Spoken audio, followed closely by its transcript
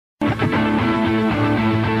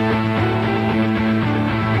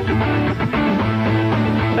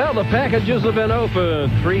the packages have been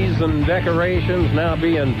opened. Trees and decorations now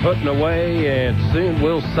being put away, and soon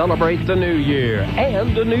we'll celebrate the new year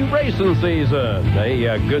and the new racing season.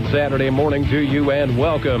 A good Saturday morning to you, and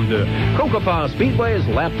welcome to Cocopah Speedway's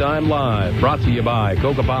Laptime Live, brought to you by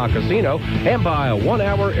Cocopah Casino and by 1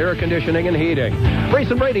 Hour Air Conditioning and Heating.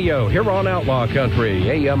 Racing Radio here on Outlaw Country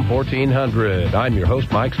AM 1400. I'm your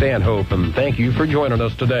host, Mike Stanhope, and thank you for joining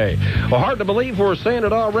us today. Well, hard to believe we're saying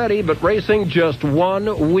it already, but racing just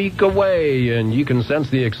 1 week away, and you can sense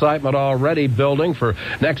the excitement already building for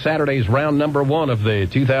next Saturday's round number 1 of the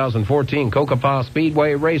 2014 Cocopah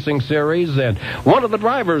Speedway Racing Series. And one of the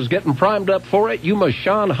drivers getting primed up for it, Yuma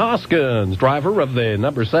Sean Hoskins, driver of the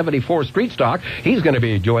number 74 Street Stock. He's going to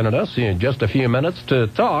be joining us in just a few minutes to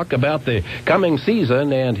talk about the coming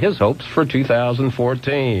season and his hopes for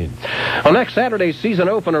 2014. Well, next Saturday's season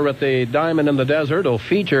opener at the Diamond in the Desert will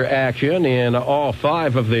feature action in all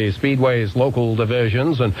 5 of the Speedway's local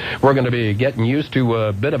divisions, and we're going to be getting used to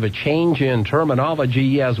a bit of a change in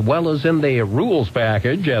terminology as well as in the rules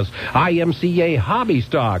package as IMCA hobby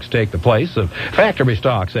stocks take the place of factory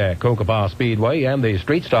stocks at Cocopah Speedway, and the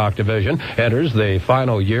Street Stock division enters the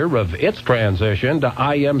final year of its transition to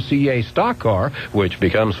IMCA stock car, which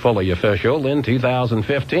becomes fully official in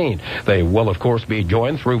 2015. They will, of course, be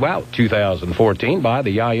joined throughout 2014 by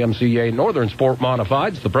the IMCA Northern Sport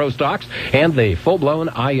Modifieds, the Pro Stocks, and the full-blown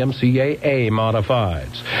IMCA A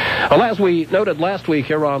Modifieds. Well, as we noted last week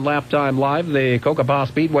here on Laptime Live, the Cocopah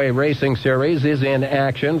Speedway Racing Series is in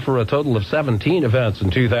action for a total of 17 events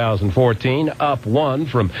in 2014, up 1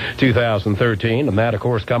 from 2013, and that, of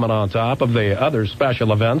course, coming on top of the other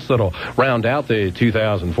special events that'll round out the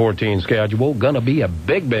 2014 schedule. Gonna be a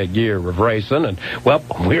big, big year of racing, and, well,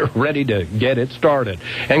 we're ready to get it started.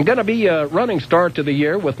 And gonna be a running start to the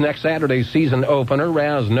year with next Saturday's season opener,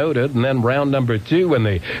 as noted, and then round number 2 in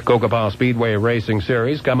the Cocopah Speedway Racing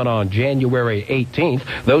Series coming on January 18th.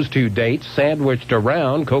 Those 2 dates sandwiched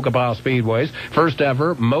around Cocopah Speedway's first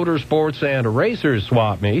ever Motorsports and Racers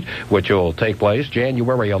swap meet, which will take place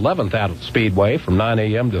January 11th out at the Speedway from 9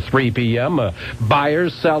 a.m. to 3 p.m.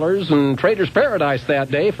 Buyers, sellers, and traders' paradise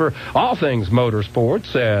that day for all things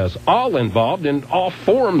motorsports, as all involved in all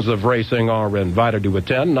forms of racing are invited to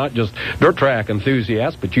attend, not just dirt track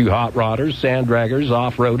enthusiasts, but you hot rodders, sand draggers,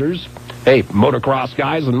 off-roaders, hey, motocross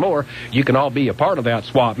guys, and more. You can all be a part of that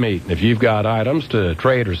swap meet. And if you've got items to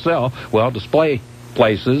trade or sell, well, display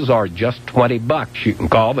places are just $20. You can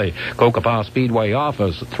call the Cocopah Speedway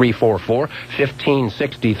office at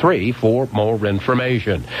 344-1563 for more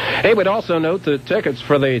information. Hey, we'd also note that tickets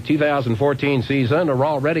for the 2014 season are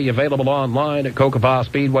already available online at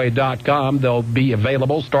CocopahSpeedway.com. They'll be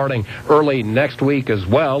available starting early next week as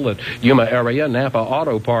well at Yuma area Napa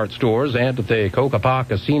Auto Parts stores and at the Cocopah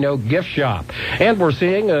Casino gift shop. And we're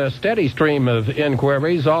seeing a steady stream of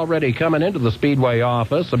inquiries already coming into the Speedway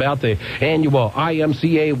office about the annual IMCA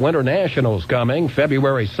Winter Nationals coming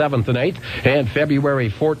February 7th and 8th and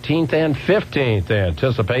February 14th and 15th,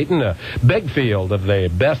 anticipating a big field of the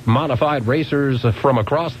best modified racers from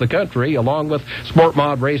across the country, along with Sport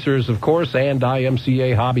Mod racers, of course, and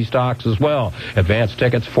IMCA hobby stocks as well. Advance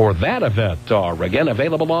tickets for that event are again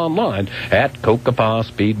available online at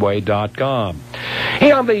CocopahSpeedway.com.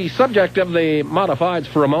 Hey, on the subject of the modifieds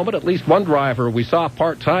for a moment, at least one driver we saw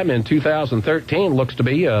part-time in 2013 looks to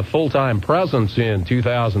be a full-time presence in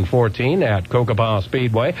 2014 at Cocopah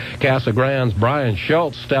Speedway. Casa Grande's Brian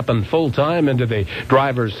Schultz stepping full-time into the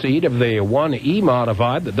driver's seat of the 1E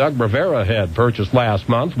modified that Doug Rivera had purchased last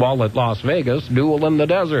month while at Las Vegas Duel in the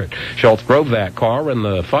Desert. Schultz drove that car in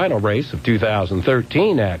the final race of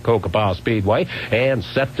 2013 at Cocopah Speedway and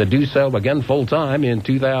set to do so again full-time in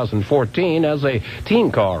 2014 as a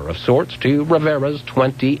team car of sorts to Rivera's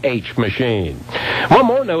 20H machine. One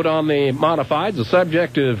more note on the modifieds, the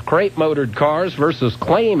subject of crate-motored cars versus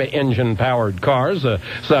claim engine-powered cars, a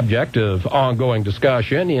subject of ongoing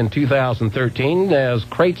discussion in 2013 as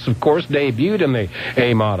crates, of course, debuted in the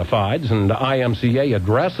A-modifieds, and IMCA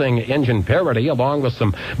addressing engine parity along with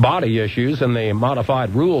some body issues in the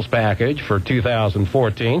modified rules package for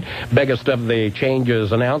 2014. Biggest of the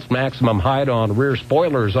changes announced, maximum height on rear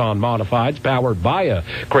spoilers on modifieds powered by a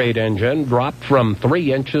crate engine dropped from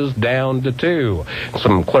 3 inches down to 2.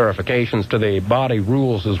 Some clarifications to the body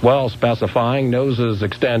rules as well, specifying noses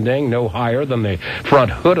extending no higher than the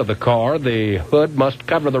front hood of the car. The hood must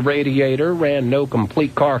cover the radiator and no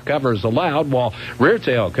complete car covers allowed, while rear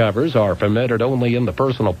tail covers are permitted only in the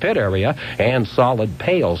personal pit area and solid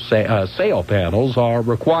sail panels are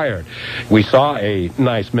required. We saw a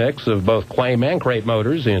nice mix of both claim and crate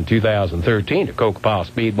motors in 2013 at Cocopah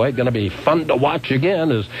Speedway. Going to be fun to watch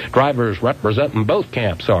again as drivers representing both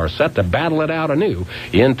camps are set to battle it out anew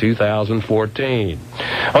in 2014.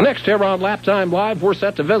 Well, next here on Laptime Live, we're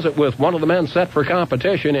set to visit with one of the men set for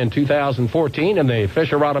competition in 2014 in the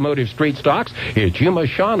Fisher Automotive Street Stocks. It's Yuma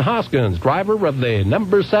Sean Hoskins, driver of the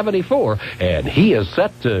number 74, and he is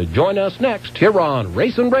set to join us next here on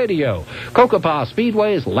Racing Radio. Cocopah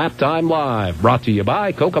Speedway's Laptime Live, brought to you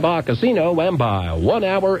by Cocopah Casino and by 1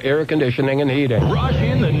 Hour Air Conditioning and Heating. Rush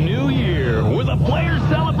in the new year with a players'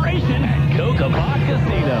 celebration at Cocopah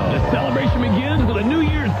Casino. The celebration begins with a New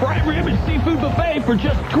Year's prime rib and seafood buffet for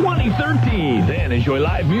just $20.13. Then enjoy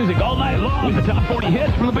live music all night long with the top 40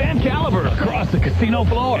 hits from the band Caliber across the casino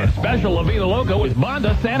floor. And special La Vida Loca with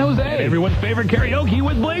Banda San Jose. And everyone's favorite karaoke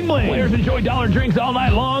with Bling Bling. Players enjoy dollar drinks all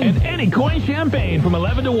night long and any coin champagne from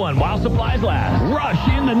 11 to 1 while supplies last. Rush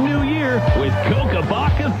in the new year with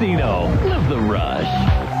Cocopah Casino. Live the rush.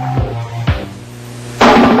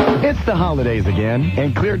 It's the holidays again,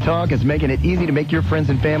 and Clear Talk is making it easy to make your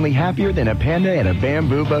friends and family happier than a panda and a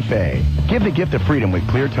bamboo buffet. Give the gift of freedom with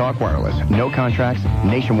Clear Talk Wireless. No contracts,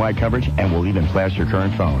 nationwide coverage, and we'll even flash your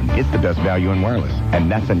current phone. It's the best value in wireless,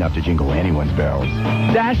 and that's enough to jingle anyone's bells.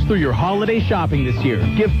 Dash through your holiday shopping this year.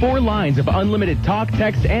 Get 4 lines of unlimited talk,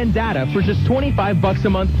 text, and data for just $25 a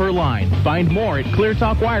month per line. Find more at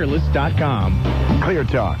cleartalkwireless.com. Clear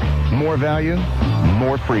Talk. More value,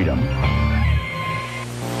 more freedom.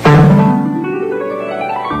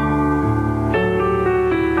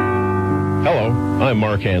 Hello, I'm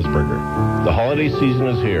Mark Hansberger. The holiday season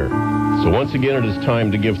is here, so once again it is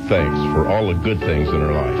time to give thanks for all the good things in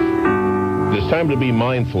our life. It is time to be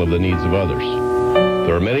mindful of the needs of others.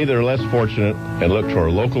 There are many that are less fortunate and look to our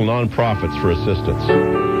local nonprofits for assistance.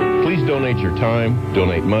 Please donate your time,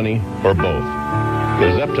 donate money, or both. It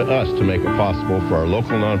is up to us to make it possible for our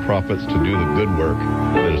local nonprofits to do the good work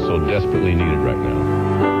that is so desperately needed right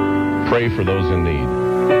now. Pray for those in need.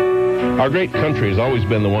 Our great country has always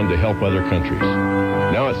been the one to help other countries.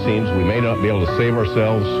 Now it seems we may not be able to save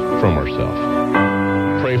ourselves from ourselves.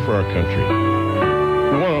 Pray for our country.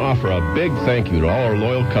 We want to offer a big thank you to all our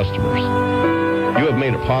loyal customers. You have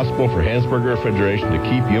made it possible for Hansberger Refrigeration to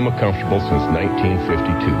keep Yuma comfortable since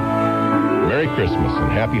 1952. Merry Christmas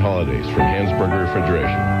and Happy Holidays from Hansberger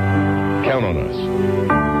Refrigeration. Count on us.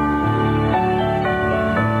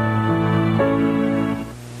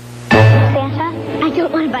 I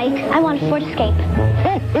don't want a bike. I want a Ford Escape.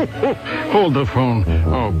 Hold the phone.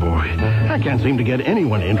 Oh, boy. I can't seem to get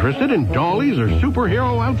anyone interested in dollies or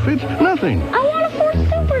superhero outfits. Nothing. I want a Ford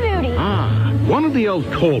Super Duty. One of the elves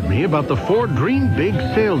told me about the Ford Dream Big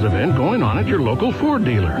sales event going on at your local Ford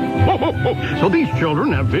dealer. So these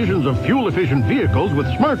children have visions of fuel-efficient vehicles with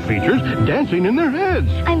smart features dancing in their heads.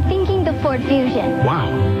 I'm thinking the Ford Fusion. Wow.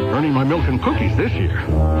 Earning my milk and cookies this year.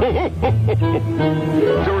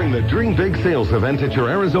 During the Dream Big sales event at your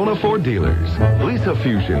Arizona Ford dealers. Lease a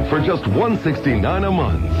Fusion for just $169 a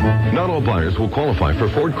month. Not all buyers will qualify for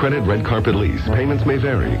Ford Credit Red Carpet Lease. Payments may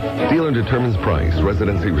vary. Dealer determines price.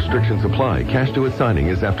 Residency restrictions apply. Cash to its signing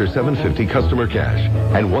is after $750 customer cash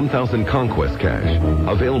and $1,000 Conquest cash.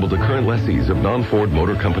 Available to current lessees of non-Ford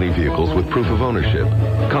Motor Company vehicles with proof of ownership.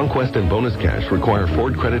 Conquest and bonus cash require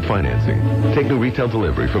Ford credit financing. Take new retail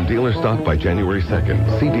delivery from dealer stock by January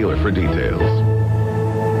 2nd. See dealer for details.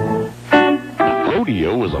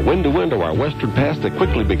 Rodeo was a win-to-win to our western past that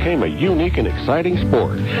quickly became a unique and exciting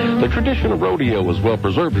sport. The tradition of rodeo was well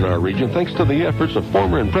preserved in our region thanks to the efforts of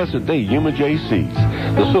former and present-day Yuma JCs.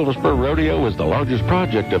 The Silver Spur Rodeo is the largest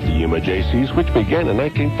project of the Yuma JCs, which began in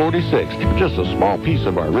 1946. Just a small piece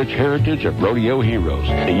of our rich heritage of rodeo heroes.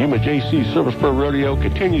 The Yuma JC Silver Spur Rodeo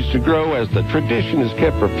continues to grow as the tradition is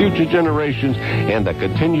kept for future generations and the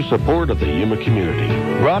continued support of the Yuma community.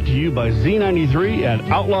 Brought to you by Z93 at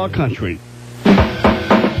Outlaw Country.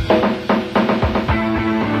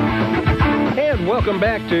 Welcome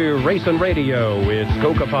back to Racing Radio. It's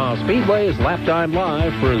Cocopah Speedway's Laptime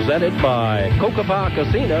Live, presented by Cocopah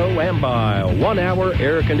Casino and by 1 Hour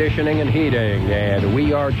Air Conditioning and Heating. And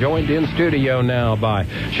we are joined in studio now by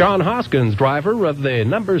Sean Hoskins, driver of the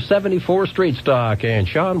number 74 Street Stock. And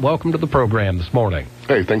Sean, welcome to the program this morning.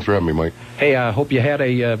 Hey, thanks for having me, Mike. Hey, I hope you had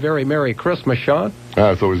a very Merry Christmas, Sean.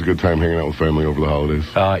 It's always a good time hanging out with family over the holidays.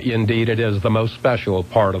 Indeed, it is the most special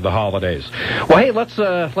part of the holidays. Well, hey,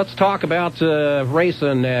 let's talk about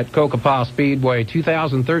racing at Cocopah Speedway.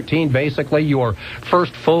 2013, basically your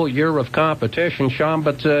first full year of competition, Sean,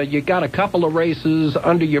 but you got a couple of races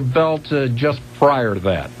under your belt just prior to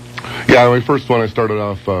that. Yeah, my first one I started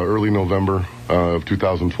off early November of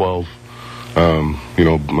 2012.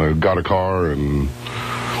 I got a car and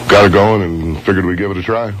got it going and figured we'd give it a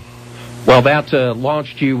try. Well, that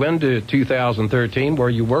launched you into 2013, where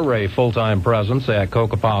you were a full-time presence at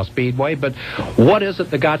Cocopah Speedway. But what is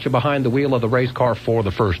it that got you behind the wheel of the race car for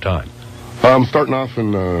the first time? Starting off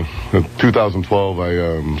in 2012,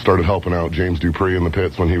 I started helping out James Dupree in the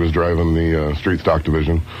pits when he was driving the street stock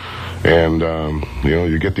division. And,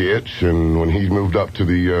 you get the itch, and when he moved up to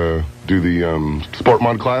do the sport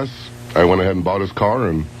mod class, I went ahead and bought his car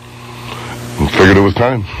and figured it was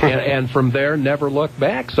time. and from there, never looked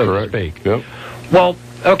back, so Correct. to speak. Yep. Well,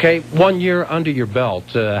 okay, 1 year under your belt,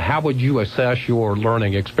 how would you assess your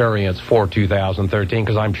learning experience for 2013?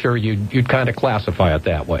 Because I'm sure you'd kind of classify it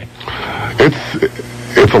that way.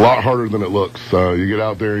 It's a lot harder than it looks. You get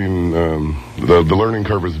out there, and the learning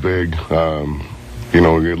curve is big.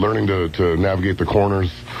 You're learning to navigate the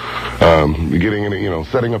corners. Getting in it,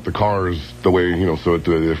 setting up the cars the way, so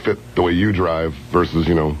it fit the way you drive versus,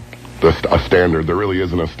 a standard. There really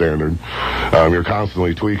isn't a standard. You're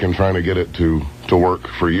constantly tweaking, trying to get it to work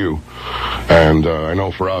for you. And I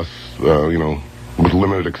know for us, with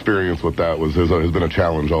limited experience with that has been a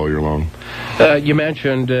challenge all year long. You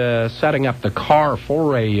mentioned setting up the car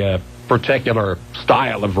for a particular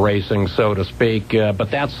style of racing, so to speak, but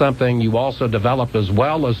that's something you also develop as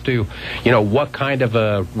well as to, what kind of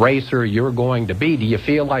a racer you're going to be. Do you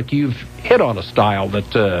feel like you've hit on a style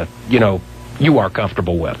that, you are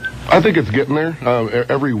comfortable with? I think it's getting there.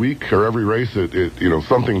 Every week or every race, it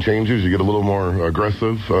something changes. You get a little more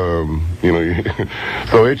aggressive. So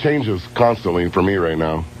it changes constantly for me right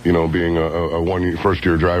now. Being a first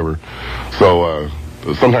year driver. So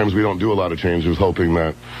sometimes we don't do a lot of changes, hoping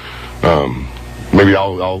that maybe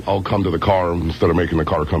I'll come to the car instead of making the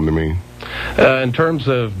car come to me. In terms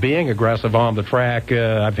of being aggressive on the track,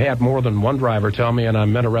 I've had more than one driver tell me, and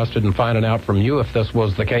I'm interested in finding out from you if this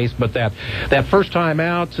was the case, but that first time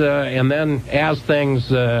out, and then as things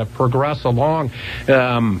progress along,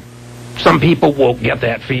 some people will get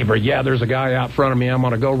that fever. Yeah, there's a guy out front of me, I'm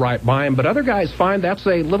going to go right by him. But other guys find that's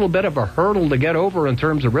a little bit of a hurdle to get over in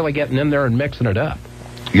terms of really getting in there and mixing it up.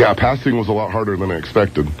 Yeah, passing was a lot harder than I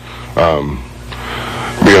expected.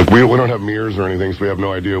 We don't have mirrors or anything, so we have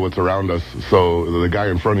no idea what's around us. So the guy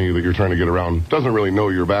in front of you that you're trying to get around doesn't really know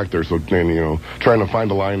you're back there. So, trying to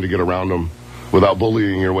find a line to get around them without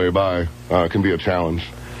bullying your way by can be a challenge.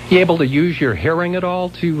 You able to use your hearing at all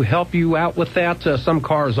to help you out with that? Some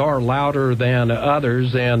cars are louder than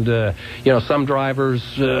others, and some drivers,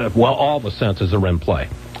 all the senses are in play.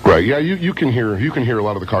 Right. Yeah, you can hear a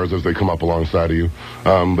lot of the cars as they come up alongside of you.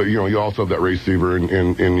 But you also have that receiver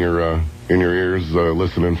in your ears,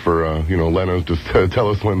 listening for Lena just to tell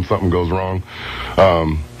us when something goes wrong.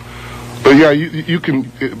 But yeah, you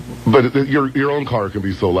can. But your own car can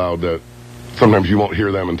be so loud that sometimes you won't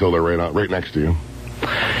hear them until they're right next to you.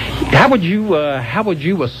 How would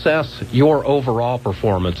you assess your overall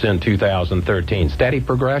performance in 2013? Steady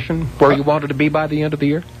progression, where you wanted to be by the end of the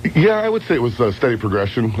year? Yeah, I would say it was a steady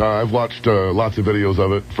progression. I've watched lots of videos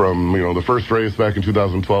of it from the first race back in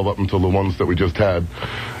 2012 up until the ones that we just had,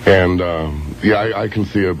 and I can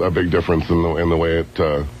see a big difference in the way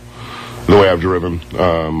the way I've driven.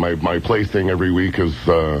 My placing every week has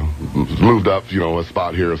moved up, a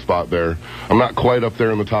spot here, a spot there. I'm not quite up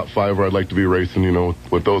there in the top 5 where I'd like to be racing,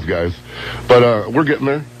 with those guys. But we're getting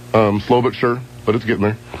there, slow but sure, but it's getting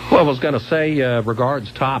there. Well, I was going to say,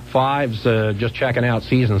 regards top 5s, just checking out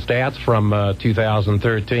season stats from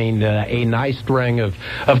 2013, a nice string of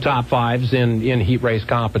top 5s in heat race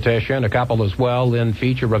competition, a couple as well in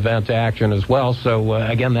feature event action as well. So,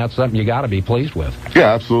 again, that's something you got to be pleased with.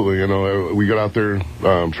 Yeah, absolutely. We got out there,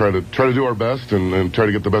 try to do our best and try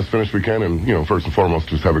to get the best finish we can, and, first and foremost,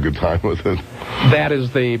 just have a good time with it. That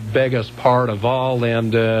is the biggest part of all,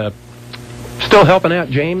 and still helping out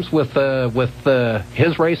James with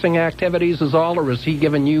his racing activities is all, or is he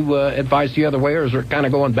giving you advice the other way, or is it kind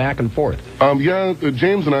of going back and forth? Yeah,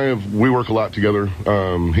 James and I we work a lot together.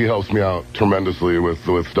 He helps me out tremendously with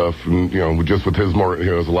stuff, and just with his he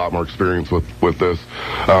has a lot more experience with this.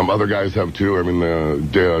 Other guys have too. I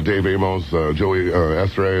mean, Dave Amos, Joey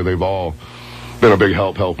Esray, they've all been a big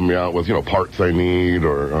helping me out with parts I need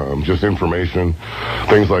or just information,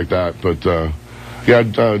 things like that. But yeah,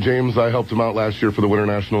 James, I helped him out last year for the Winter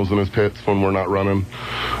Nationals in his pits when we're not running.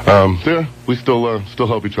 Yeah, we still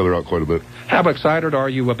help each other out quite a bit. How excited are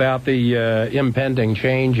you about the impending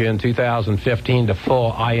change in 2015 to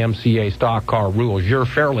full IMCA stock car rules? You're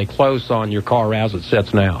fairly close on your car as it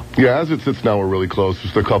sits now. Yeah, as it sits now, we're really close.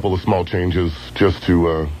 Just a couple of small changes just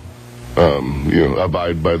to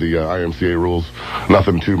abide by the IMCA rules.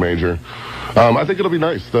 Nothing too major. I think it'll be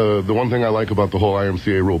nice. The one thing I like about the whole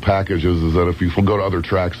IMCA rule package is that if you go to other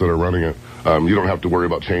tracks that are running it, you don't have to worry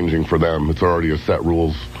about changing for them. It's already a set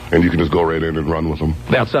rules, and you can just go right in and run with them.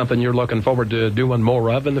 That's something you're looking forward to doing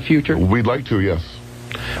more of in the future? We'd like to, yes.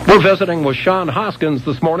 We're visiting with Sean Hoskins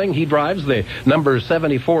this morning. He drives the number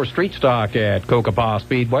 74 street stock at Cocopah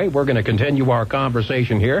Speedway. We're going to continue our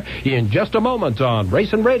conversation here in just a moment on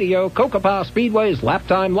Racing Radio, Cocopah Speedway's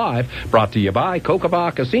Laptime Live, brought to you by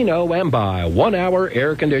Cocopah Casino and by 1 Hour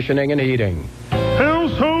Air Conditioning and Heating.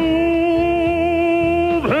 Household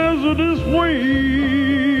hazardous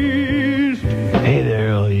waste. Hey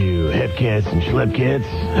there, all you cats and schlep cats.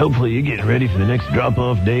 Hopefully you're getting ready for the next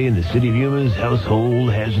drop-off day in the City of Yuma's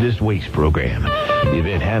Household Hazardous Waste Program. The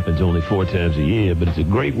event happens only 4 times a year, but it's a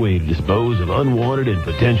great way to dispose of unwanted and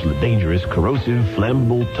potentially dangerous, corrosive,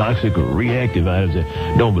 flammable, toxic, or reactive items that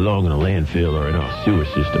don't belong in a landfill or in our sewer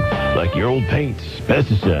system, like your old paints,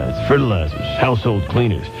 pesticides, fertilizers, household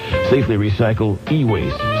cleaners. Safely recycle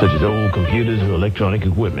e-waste, such as old computers or electronic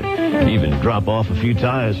equipment. Even drop off a few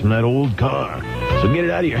tires from that old car. So get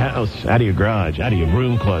it out of your house, out of your garage, out of your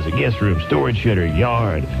broom closet, guest room, storage shed, or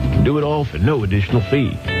yard. Do it all for no additional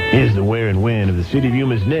fee. Here's the where and when of the City of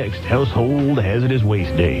Yuma's next Household Hazardous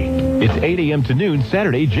Waste Day. It's 8 a.m. to noon,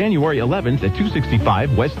 Saturday, January 11th at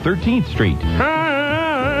 265 West 13th Street.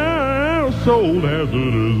 Household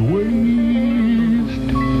hazardous waste.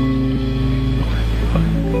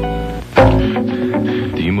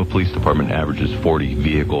 The Yuma Police Department averages 40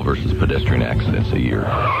 vehicle versus pedestrian accidents a year.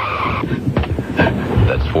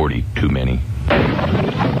 That's 40 too many.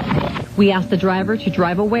 We ask the driver to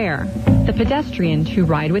drive aware, the pedestrian to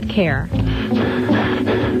ride with care.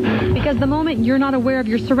 Because the moment you're not aware of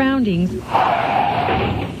your surroundings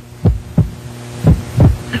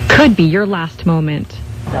could be your last moment.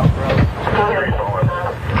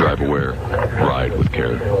 Drive aware, ride with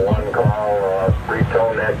care.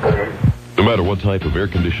 No matter what type of air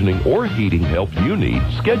conditioning or heating help you need,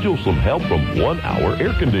 schedule some help from 1 Hour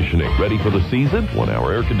Air Conditioning. Ready for the season? 1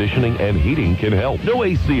 Hour Air Conditioning and Heating can help. No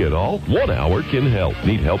AC at all? 1 Hour can help.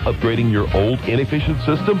 Need help upgrading your old inefficient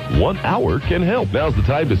system? 1 Hour can help. Now's the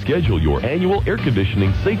time to schedule your annual air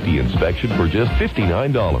conditioning safety inspection for just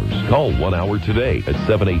 $59. Call 1 Hour today at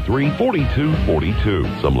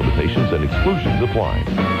 783-4242. Some limitations and exclusions apply.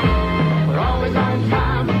 We're always on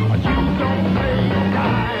time, but you don't pay your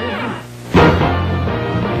time.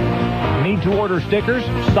 Need to order stickers?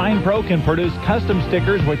 SignPro can produce custom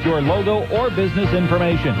stickers with your logo or business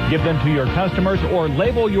information. Give them to your customers or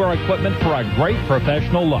label your equipment for a great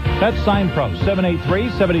professional look. That's SignPro,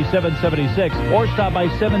 783-7776, or stop by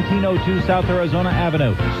 1702 South Arizona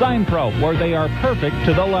Avenue. SignPro, where they are perfect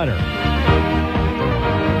to the letter.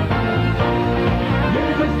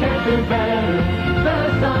 Music can't be better. The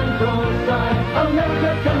SignPro sign.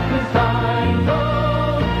 America comes to SignPro.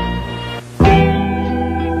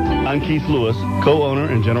 I'm Keith Lewis, co-owner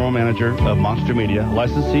and general manager of Monster Media,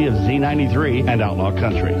 licensee of Z93 and Outlaw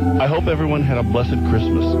Country. I hope everyone had a blessed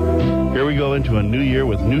Christmas. Here we go into a new year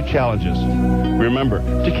with new challenges. Remember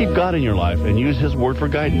to keep God in your life and use His word for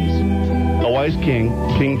guidance. A wise king,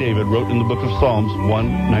 King David, wrote in the book of Psalms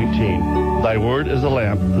 119, "Thy word is a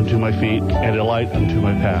lamp unto my feet and a light unto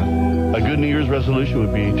my path." A good New Year's resolution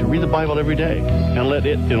would be to read the Bible every day and let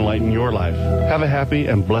it enlighten your life. Have a happy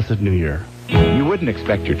and blessed New Year. You wouldn't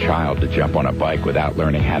expect your child to jump on a bike without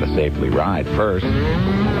learning how to safely ride first.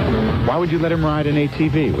 Why would you let him ride an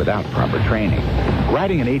ATV without proper training?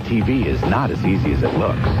 Riding an ATV is not as easy as it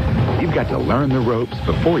looks. You've got to learn the ropes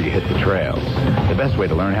before you hit the trails. The best way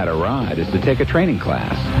to learn how to ride is to take a training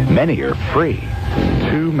class. Many are free.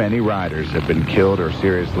 Too many riders have been killed or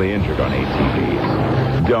seriously injured on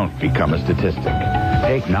ATVs. Don't become a statistic.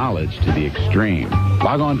 Take knowledge to the extreme.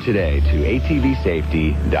 Log on today to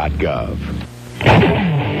atvsafety.gov.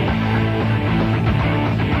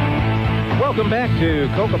 Welcome back to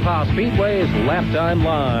Cocopah Speedway's Laptime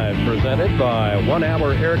Live, presented by 1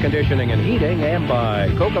 Hour Air Conditioning and Heating and by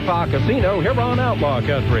Cocopah Casino here on Outlaw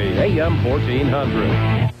Country, AM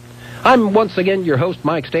 1400. I'm once again your host,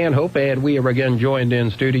 Mike Stanhope, and we are again joined in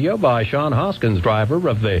studio by Sean Hoskins, driver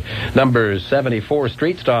of the number 74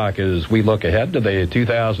 street stock, as we look ahead to the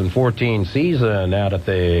 2014 season out at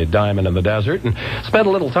the Diamond in the Desert. And spent a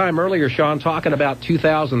little time earlier, Sean, talking about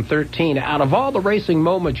 2013. Out of all the racing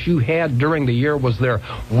moments you had during the year, was there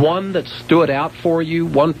one that stood out for you,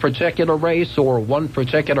 one particular race or one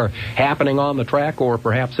particular happening on the track or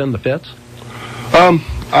perhaps in the pits?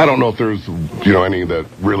 I don't know if there's, any that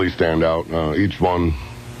really stand out. Each one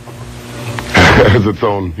has its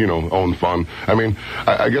own, own fun. I mean,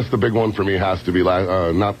 I guess the big one for me has to be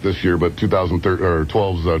not this year, but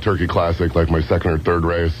 2012's Turkey Classic, like my second or third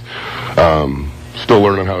race. Still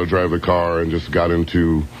learning how to drive the car, and just got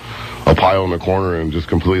into a pile in the corner and just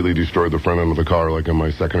completely destroyed the front end of the car, like in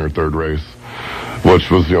my second or third race,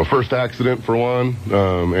 which was, first accident for one,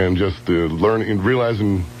 and just learning and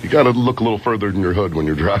realizing you got to look a little further than your hood when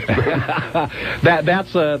you're driving.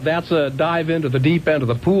 That's a dive into the deep end of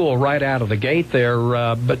the pool right out of the gate there.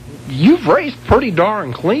 But you've raced pretty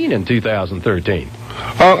darn clean in 2013.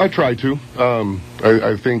 I try to.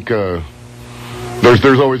 I think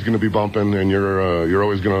there's always going to be bumping, and you're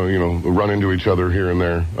always going to run into each other here and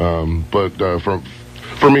there. But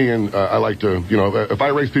for me, and I like to, if I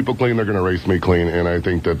race people clean, they're going to race me clean, and I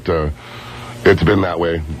think that it's been that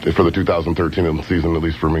way for the 2013 season, at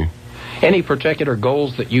least for me. Any particular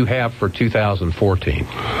goals that you have for 2014?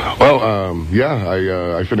 Well,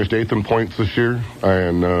 I finished 8th in points this year,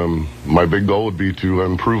 and my big goal would be to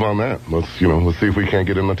improve on that. Let's see if we can't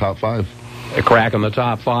get in the top 5. A crack in the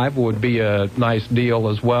top 5 would be a nice deal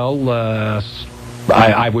as well.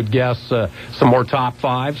 I would guess some more top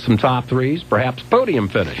 5s, some top 3s, perhaps podium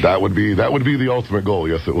finish. That would be the ultimate goal.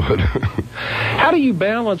 Yes, it would. How do you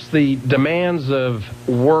balance the demands of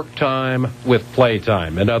work time with play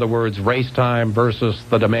time? In other words, race time versus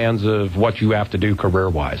the demands of what you have to do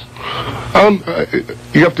career-wise.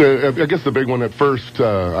 You have to. I guess the big one at first,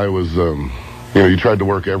 I was. You tried to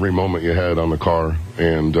work every moment you had on the car,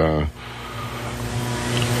 and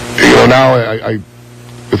now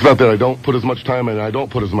it's not that I don't put as much time in. I don't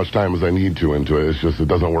put as much time as I need to into it. It's just it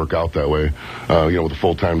doesn't work out that way, with a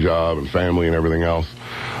full-time job and family and everything else.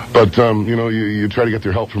 But, you try to get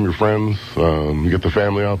your help from your friends. You get the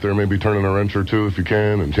family out there, maybe turning a wrench or two if you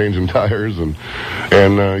can, and changing tires. And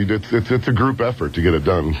it's a group effort to get it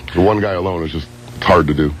done. The one guy alone is just it's hard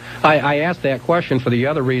to do. I asked that question for the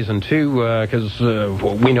other reason, too, because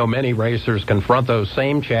we know many racers confront those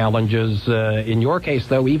same challenges. In your case,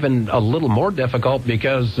 though, even a little more difficult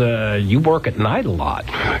because you work at night a lot.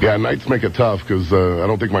 Yeah, nights make it tough because I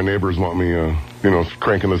don't think my neighbors want me,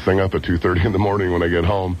 cranking this thing up at 2:30 in the morning when I get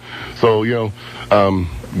home. So,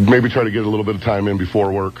 maybe try to get a little bit of time in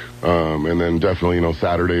before work, and then definitely,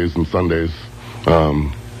 Saturdays and Sundays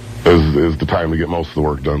is the time to get most of the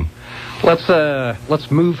work done.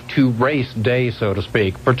 Let's move to race day, so to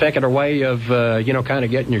speak. Particular way of kind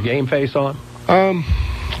of getting your game face on. I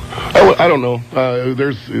don't know.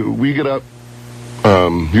 We get up.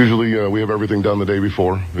 Usually we have everything done the day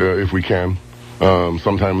before if we can.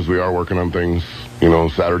 Sometimes we are working on things.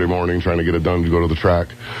 Saturday morning trying to get it done to go to the track.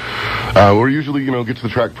 We're usually get to the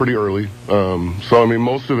track pretty early. So I mean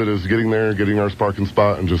most of it is getting there, getting our parking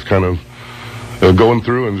spot, and just kind of going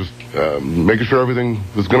through and just making sure everything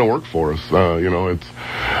is going to work for us. I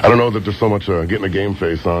don't know that there's so much getting a game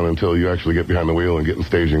face on until you actually get behind the wheel and getting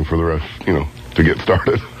staging for the rest, to get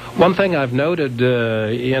started. One thing I've noted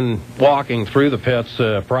in walking through the pits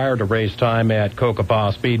prior to race time at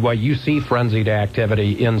Cocopah Speedway, you see frenzied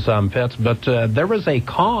activity in some pits, but there is a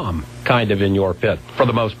calm kind of in your pit for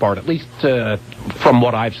the most part, at least from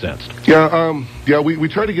what I've sensed. Yeah, we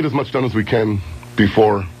try to get as much done as we can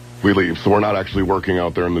before we leave, so we're not actually working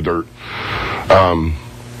out there in the dirt.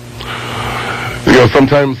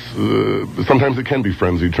 Sometimes it can be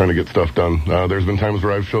frenzied trying to get stuff done. There's been times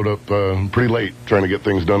where I've showed up pretty late trying to get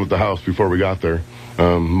things done at the house before we got there.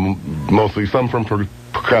 Mostly some from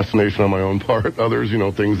procrastination on my own part. Others,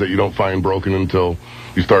 things that you don't find broken until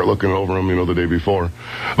you start looking over them, the day before.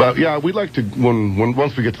 But yeah, we'd like to,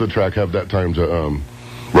 once we get to the track, have that time to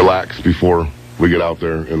relax before we get out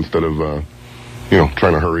there instead of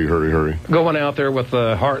trying to hurry. Going out there with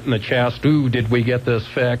the heart in the chest, ooh, did we get this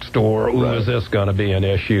fixed? Or, ooh, right. Is this going to be an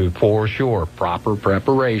issue? For sure. Proper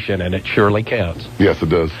preparation, and it surely counts. Yes, it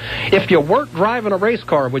does. If you weren't driving a race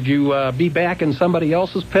car, would you be back in somebody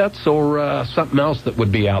else's pits or something else that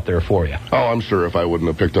would be out there for you? Oh, I'm sure if I wouldn't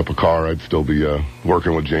have picked up a car, I'd still be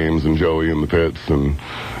working with James and Joey in the pits and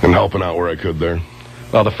helping out where I could there.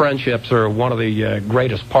 Well, the friendships are one of the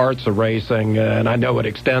greatest parts of racing, and I know it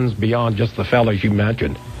extends beyond just the fellas you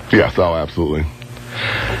mentioned. Yes, absolutely.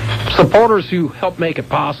 Supporters who help make it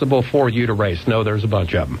possible for you to race. No, there's a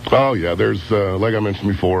bunch of them. Oh, yeah. There's, like I mentioned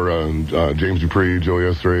before, James Dupree, Joey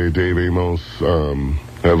Estre, Dave Amos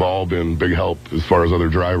have all been big help as far as other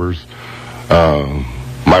drivers.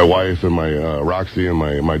 My wife and my Roxy and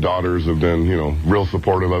my daughters have been, real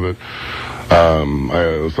supportive of it.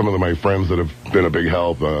 Some of my friends that have been a big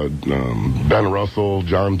help, Ben Russell,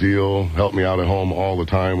 John Deal, help me out at home all the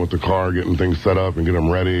time with the car, getting things set up and getting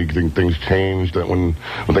them ready, getting things changed when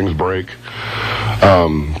things break. A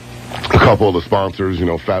couple of the sponsors,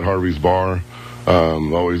 Fat Harvey's Bar,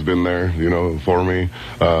 Always been there, for me.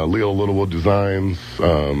 Leo Littlewood Designs,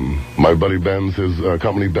 my buddy Ben's, his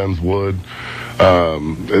company Ben's Wood.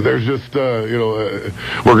 There's just,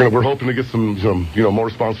 we're hoping to get some more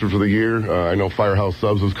sponsors for the year. I know Firehouse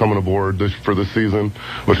Subs is coming aboard for this season,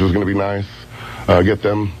 which is going to be nice. Get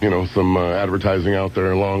them, some advertising out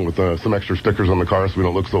there along with some extra stickers on the car so we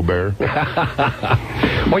don't look so bare.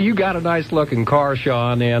 Well, you got a nice-looking car,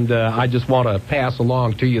 Sean, and I just want to pass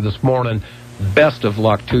along to you this morning. Best of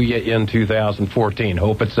luck to you in 2014.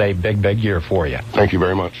 Hope it's a big, big year for you. Thank you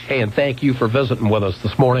very much. Hey, and thank you for visiting with us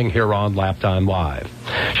this morning here on Laptime Live.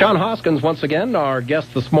 Sean Hoskins, once again, our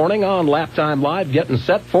guest this morning on Laptime Live, getting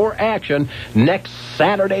set for action next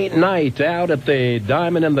Saturday night out at the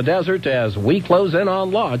Diamond in the Desert as we close in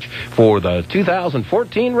on launch for the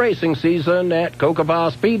 2014 racing season at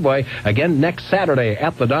Cocopah Speedway. Again, next Saturday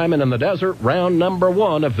at the Diamond in the Desert, round number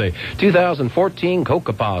 1 of the 2014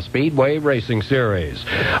 Cocopah Speedway Racing Series.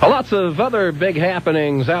 Lots of other big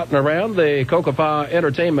happenings out and around the Cocopah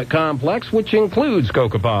Entertainment Complex, which includes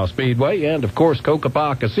Cocopah Speedway and, of course,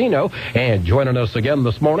 Cocopah Casino. And joining us again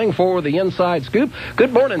this morning for the Inside Scoop,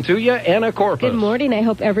 good morning to you, Anna Corpus. Good morning. I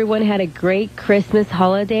hope everyone had a great Christmas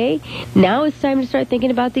holiday. Now it's time to start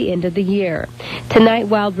thinking about the end of the year. Tonight,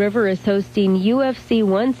 Wild River is hosting UFC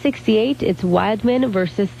 168. It's Wildman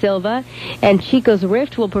versus Silva, and Chico's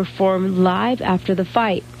Rift will perform live after the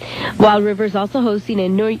fight. Wild River is also hosting a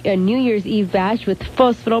New Year's Eve bash with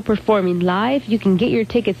Fosforo performing live. You can get your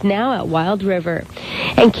tickets now at Wild River.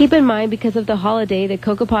 And keep in mind, because of the holiday, the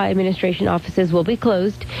Cocopah administration offices will be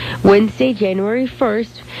closed Wednesday, January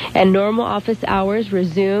 1st, and normal office hours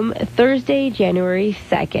resume Thursday, January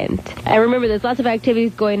 2nd. And remember, there's lots of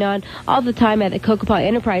activities going on all the time at the Cocopah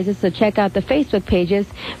Enterprises, so check out the Facebook pages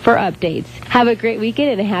for updates. Have a great weekend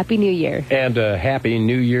and a Happy New Year. And a Happy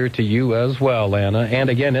New Year to you as well, Anna. And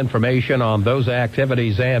again, information on those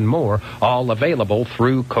activities and more, all available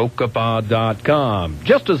through Cocopah.com.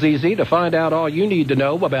 Just as easy to find out all you need to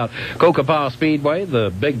know about Cocopah Speedway,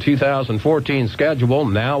 the big 2014 schedule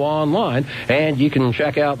now online, and you can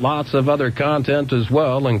check out lots of other content as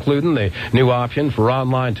well, including the new option for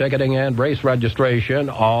online ticketing and race registration,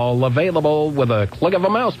 all available with a click of a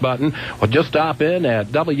mouse button. Well, just stop in at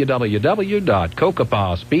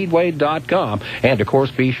www.cocopahspeedway.com, and of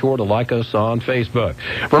course be sure to like us on Facebook.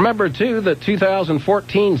 Remember too that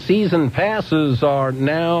 2014 season passes are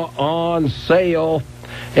now on sale,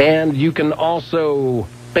 and you can also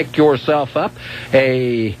pick yourself up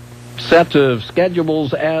a set of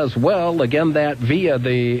schedules as well. Again, that via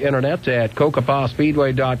the internet at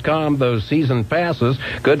CocopahSpeedway.com. Those season passes,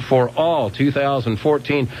 good for all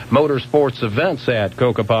 2014 motorsports events at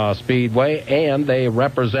Cocopah Speedway, and they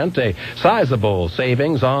represent a sizable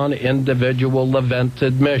savings on individual event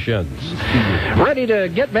admissions. Ready to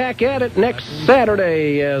get back at it next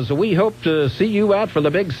Saturday as we hope to see you out for the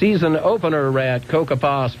big season opener at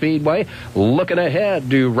Cocopah Speedway. Looking ahead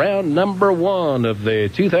to round number 1 of the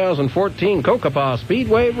 2014 Cocopah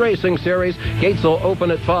Speedway Racing Series. Gates will open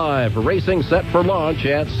at 5. Racing set for launch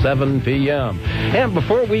at 7 p.m. And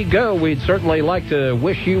before we go, we'd certainly like to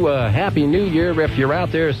wish you a Happy New Year if you're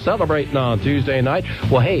out there celebrating on Tuesday night.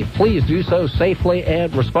 Well, hey, please do so safely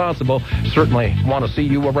and responsible. Certainly want to see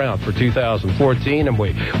you around for 2014, and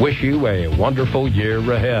we wish you a wonderful year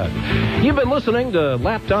ahead. You've been listening to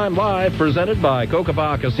Laptime Live, presented by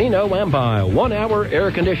Cocopah Casino and by 1 Hour Air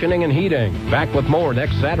Conditioning and Heating. Back with more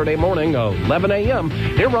next Saturday morning, 11 a.m.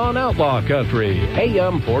 here on Outlaw Country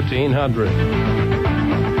AM 1400.